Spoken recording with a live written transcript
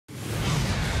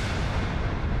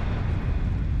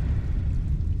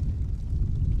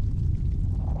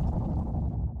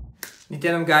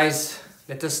Nithyananda guys,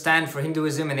 let us stand for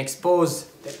Hinduism and expose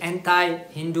the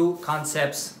anti-Hindu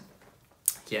concepts.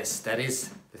 Yes, that is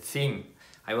the theme.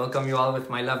 I welcome you all with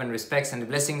my love and respects and the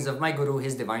blessings of my Guru,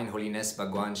 His Divine Holiness,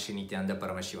 Bhagwan Shree Nithyananda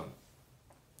Paramashiva.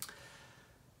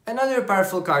 Another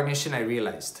powerful cognition I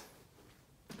realized.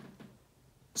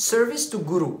 Service to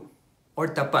Guru or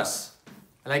tapas.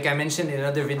 Like I mentioned in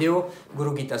another video,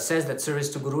 Guru Gita says that service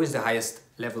to Guru is the highest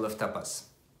level of tapas.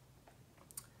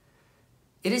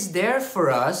 It is there for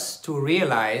us to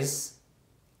realize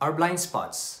our blind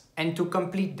spots and to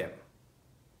complete them.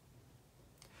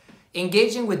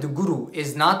 Engaging with the Guru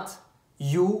is not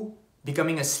you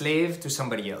becoming a slave to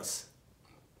somebody else.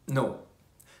 No.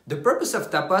 The purpose of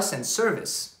tapas and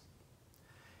service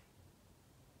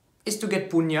is to get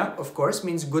punya, of course,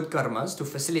 means good karmas, to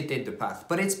facilitate the path.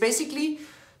 But it's basically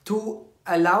to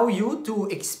allow you to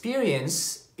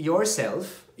experience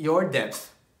yourself, your depth,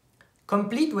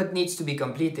 complete what needs to be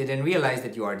completed and realize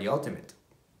that you are the ultimate.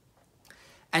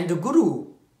 And the Guru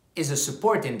is a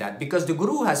support in that because the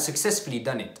Guru has successfully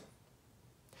done it.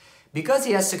 Because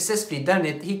he has successfully done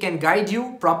it, he can guide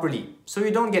you properly so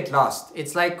you don't get lost.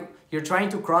 It's like you're trying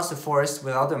to cross a forest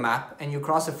without a map and you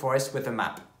cross a forest with a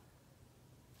map.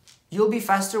 You'll be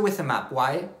faster with a map.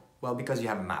 Why? Well, because you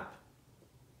have a map.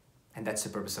 And that's the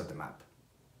purpose of the map.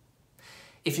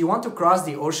 If you want to cross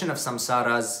the ocean of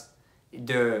samsaras,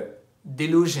 the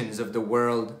delusions of the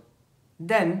world,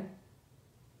 then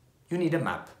you need a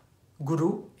map.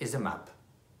 Guru is a map.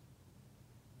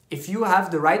 If you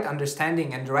have the right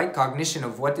understanding and the right cognition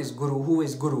of what is Guru, who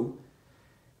is Guru,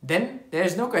 then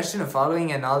there's no question of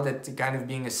following and all that kind of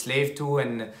being a slave to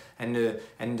and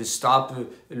to stop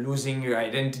losing your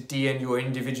identity and your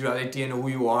individuality and who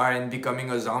you are and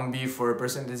becoming a zombie for a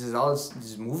person. This is all this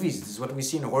is movies. This is what we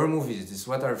see in horror movies. This is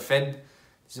what are fed.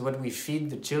 This is what we feed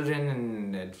the children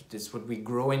and this is what we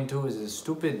grow into. Is a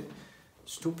stupid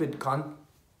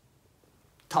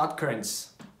thought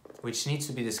currents which needs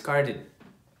to be discarded.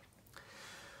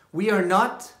 We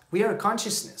are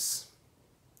consciousness.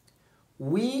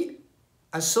 We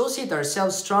associate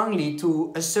ourselves strongly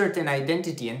to a certain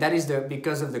identity, and that is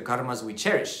because of the karmas we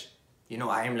cherish. You know,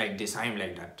 I am like this, I am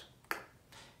like that.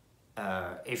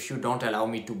 If you don't allow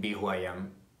me to be who I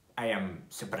am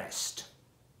suppressed.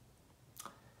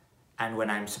 And when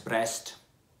I'm suppressed,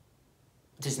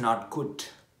 it is not good.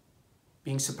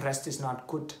 Being suppressed is not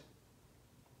good.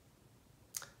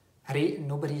 Hari,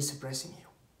 nobody is suppressing you.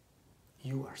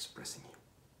 You are suppressing you.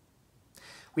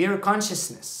 We are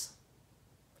consciousness.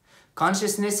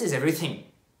 Consciousness is everything.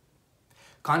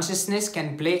 Consciousness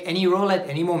can play any role at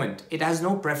any moment. It has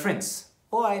no preference.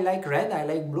 Oh, I like red, I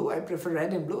like blue, I prefer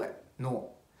red and blue.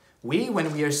 No.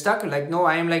 When we are stuck, like, no,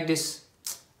 I am like this.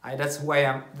 That's who I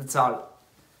am, that's all.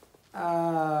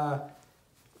 I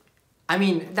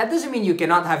mean, that doesn't mean you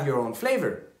cannot have your own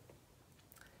flavor.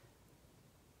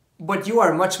 But you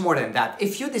are much more than that.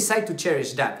 If you decide to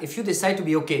cherish that, if you decide to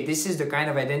be, okay, this is the kind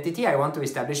of identity I want to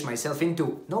establish myself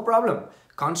into, no problem.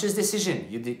 Conscious decision.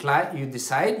 You decide,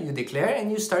 you declare,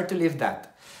 and you start to live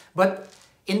that. But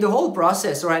in the whole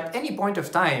process or at any point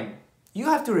of time, you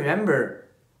have to remember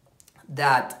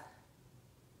that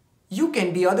you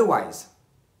can be otherwise.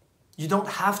 You don't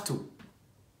have to.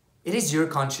 It is your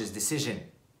conscious decision.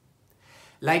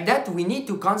 Like that, we need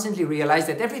to constantly realize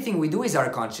that everything we do is our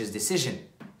conscious decision.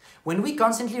 When we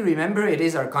constantly remember it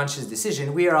is our conscious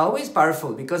decision, we are always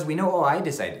powerful because we know, oh, I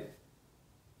decided.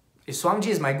 If Swamiji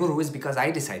is my Guru, it's because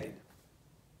I decided.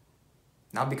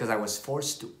 Not because I was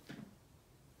forced to.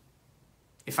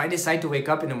 If I decide to wake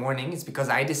up in the morning, it's because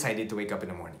I decided to wake up in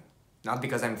the morning. Not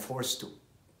because I'm forced to.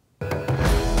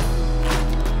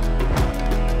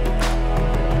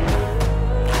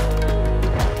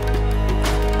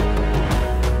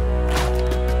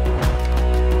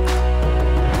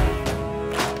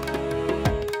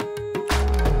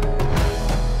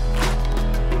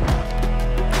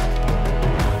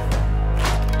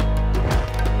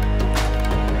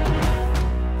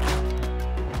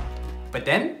 But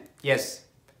then, yes,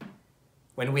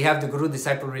 when we have the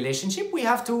Guru-disciple relationship,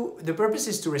 the purpose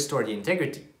is to restore the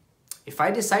integrity. If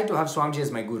I decide to have Swamiji as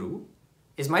my Guru,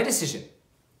 it's my decision.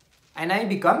 And I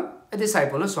become a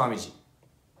disciple of Swamiji.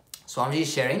 Swamiji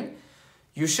is sharing,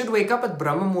 you should wake up at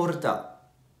Brahma Muhurta.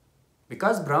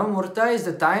 Because Brahma Muhurta is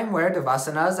the time where the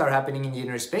vasanas are happening in the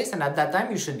inner space, and at that time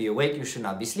you should be awake, you should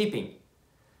not be sleeping.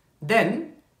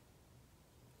 Then,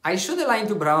 I should align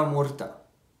to Brahma Muhurta.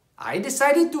 I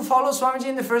decided to follow Swamiji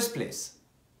in the first place.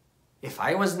 If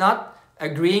I was not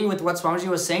agreeing with what Swamiji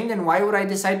was saying, then why would I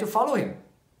decide to follow him?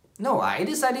 No, I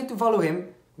decided to follow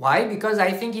him. Why? Because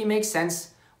I think he makes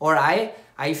sense. Or I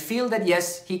feel that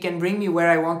yes, he can bring me where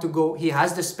I want to go. He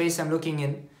has the space I'm looking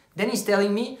in. Then he's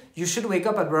telling me, you should wake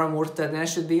up at Brahmurta, then I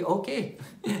should be okay.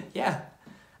 Yeah.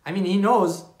 I mean, he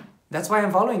knows. That's why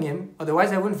I'm following him.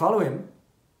 Otherwise, I wouldn't follow him.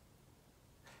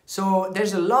 So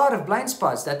there's a lot of blind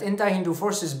spots that anti-Hindu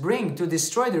forces bring to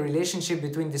destroy the relationship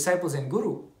between disciples and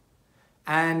guru.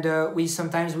 And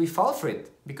sometimes we fall for it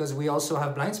because we also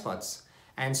have blind spots.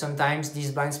 And sometimes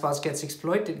these blind spots get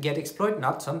exploited,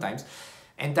 not sometimes.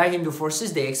 Anti-Hindu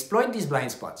forces, they exploit these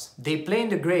blind spots. They play in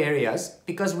the gray areas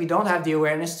because we don't have the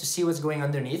awareness to see what's going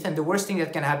underneath. And the worst thing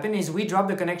that can happen is we drop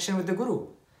the connection with the guru.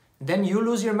 Then you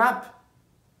lose your map.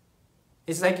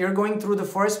 It's like you're going through the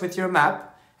forest with your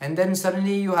map, and then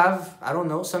suddenly you have, I don't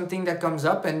know, something that comes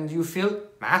up and you feel,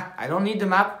 I don't need the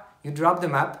map. You drop the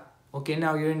map. Okay,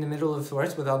 now you're in the middle of the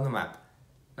forest without the map.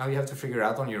 Now you have to figure it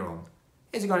out on your own.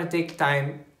 It's going to take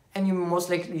time, and you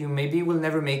maybe will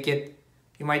never make it.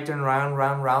 You might turn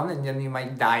round, and then you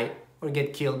might die or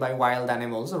get killed by wild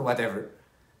animals or whatever.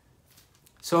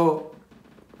 So,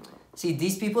 see,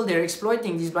 these people, they're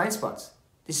exploiting these blind spots.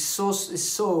 This is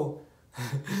so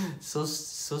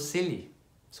silly.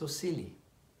 So silly.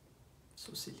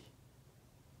 So silly.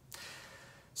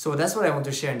 So that's what I want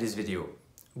to share in this video.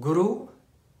 Guru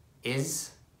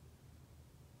is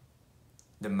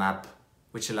the map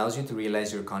which allows you to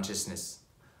realize your consciousness.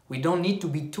 We don't need to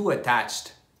be too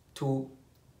attached to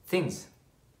things.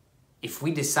 If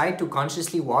we decide to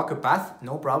consciously walk a path,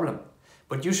 no problem.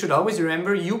 But you should always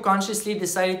remember you consciously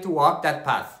decided to walk that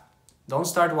path. Don't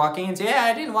start walking and say, yeah,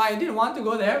 I didn't want to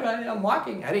go there, but I'm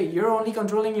walking. You're only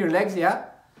controlling your legs, yeah?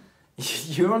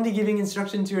 You're only giving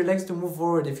instruction to your legs to move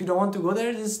forward. If you don't want to go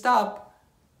there, just stop.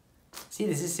 See,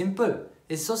 this is simple.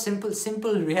 It's so simple,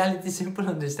 simple reality, simple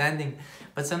understanding.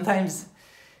 But sometimes it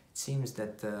seems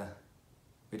that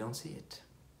we don't see it.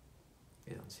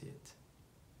 We don't see it.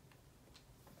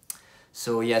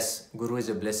 So yes, Guru is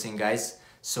a blessing, guys.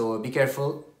 So be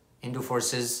careful. Hindu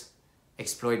forces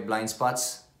exploit blind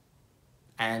spots.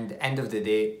 And end of the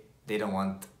day, they don't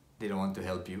want to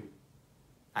help you.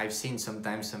 I've seen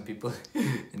sometimes some people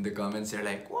in the comments, they're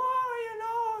like, whoa,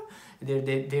 you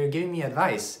know, they're giving me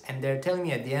advice, and they're telling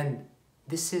me at the end,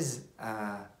 this is,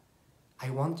 I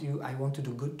want to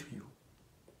do good to you.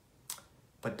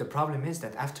 But the problem is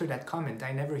that after that comment,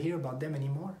 I never hear about them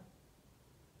anymore.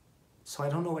 So I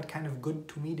don't know what kind of good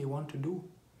to me they want to do,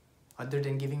 other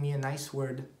than giving me a nice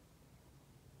word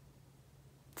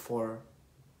for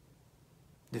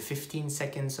the 15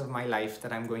 seconds of my life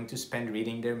that I'm going to spend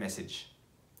reading their message.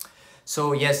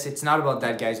 So yes, it's not about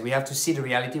that, guys. We have to see the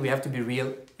reality. We have to be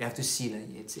real. We have to see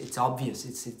it. It's obvious.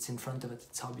 It's in front of us.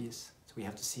 It's obvious. So we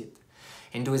have to see it.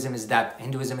 Hinduism is that.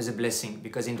 Hinduism is a blessing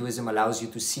because Hinduism allows you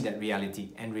to see that reality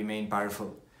and remain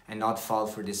powerful and not fall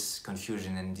for this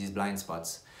confusion and these blind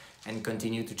spots and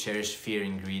continue to cherish fear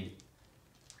and greed,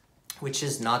 which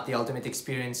is not the ultimate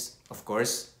experience, of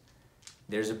course.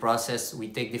 There's a process. We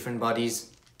take different bodies.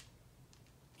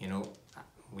 You know,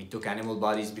 we took animal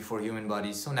bodies before human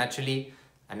bodies. So naturally,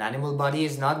 an animal body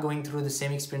is not going through the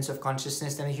same experience of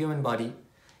consciousness than a human body.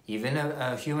 Even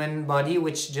a human body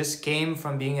which just came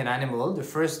from being an animal, the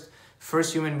first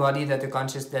human body that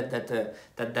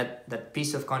that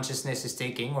piece of consciousness is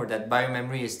taking, or that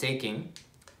biomemory is taking,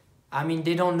 I mean,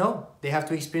 they don't know. They have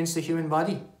to experience the human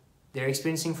body. They're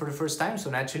experiencing for the first time, so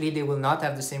naturally they will not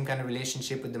have the same kind of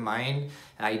relationship with the mind,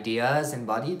 ideas and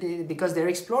body, because they're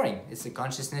exploring. It's the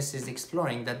consciousness is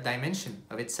exploring that dimension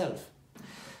of itself.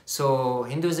 So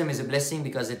Hinduism is a blessing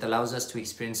because it allows us to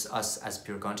experience us as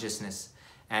pure consciousness.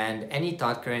 And any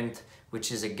thought current which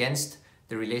is against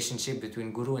the relationship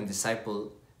between guru and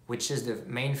disciple, which is the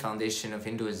main foundation of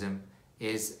Hinduism,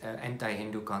 is an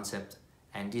anti-Hindu concept.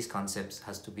 And these concepts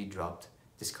has to be dropped,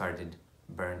 discarded,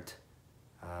 burnt,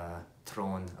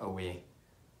 thrown away,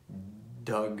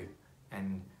 dug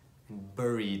and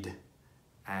buried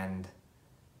and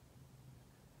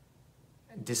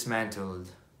dismantled,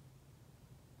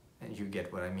 and you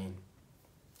get what I mean.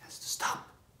 It has to stop.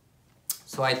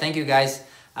 So I thank you guys.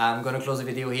 I'm gonna close the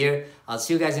video here. I'll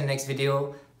see you guys in the next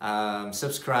video.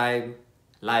 Subscribe,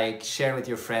 like, share with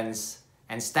your friends,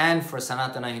 and stand for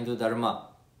Sanatana Hindu Dharma.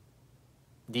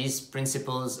 These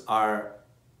principles are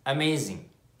amazing,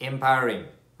 empowering,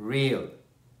 real,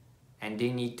 and they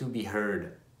need to be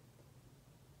heard.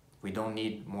 We don't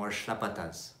need more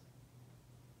shlapatas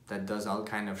that does all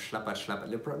kind of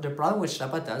shlapat. The problem with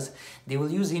shlapatas, they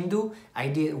will use Hindu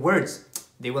words.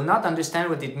 They will not understand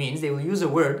what it means. They will use a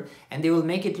word and they will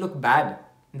make it look bad.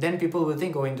 And then people will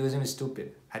think, oh, Hinduism is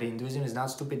stupid. Hinduism is not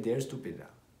stupid, they're stupid.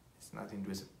 It's not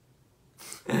Hinduism.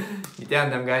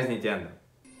 Nithyananda, guys, Nithyananda.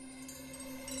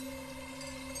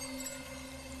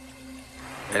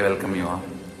 I welcome you all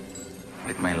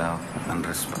with my love and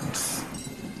respect.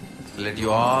 Let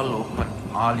you all open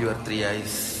all your three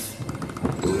eyes.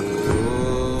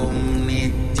 Om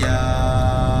Nithyananda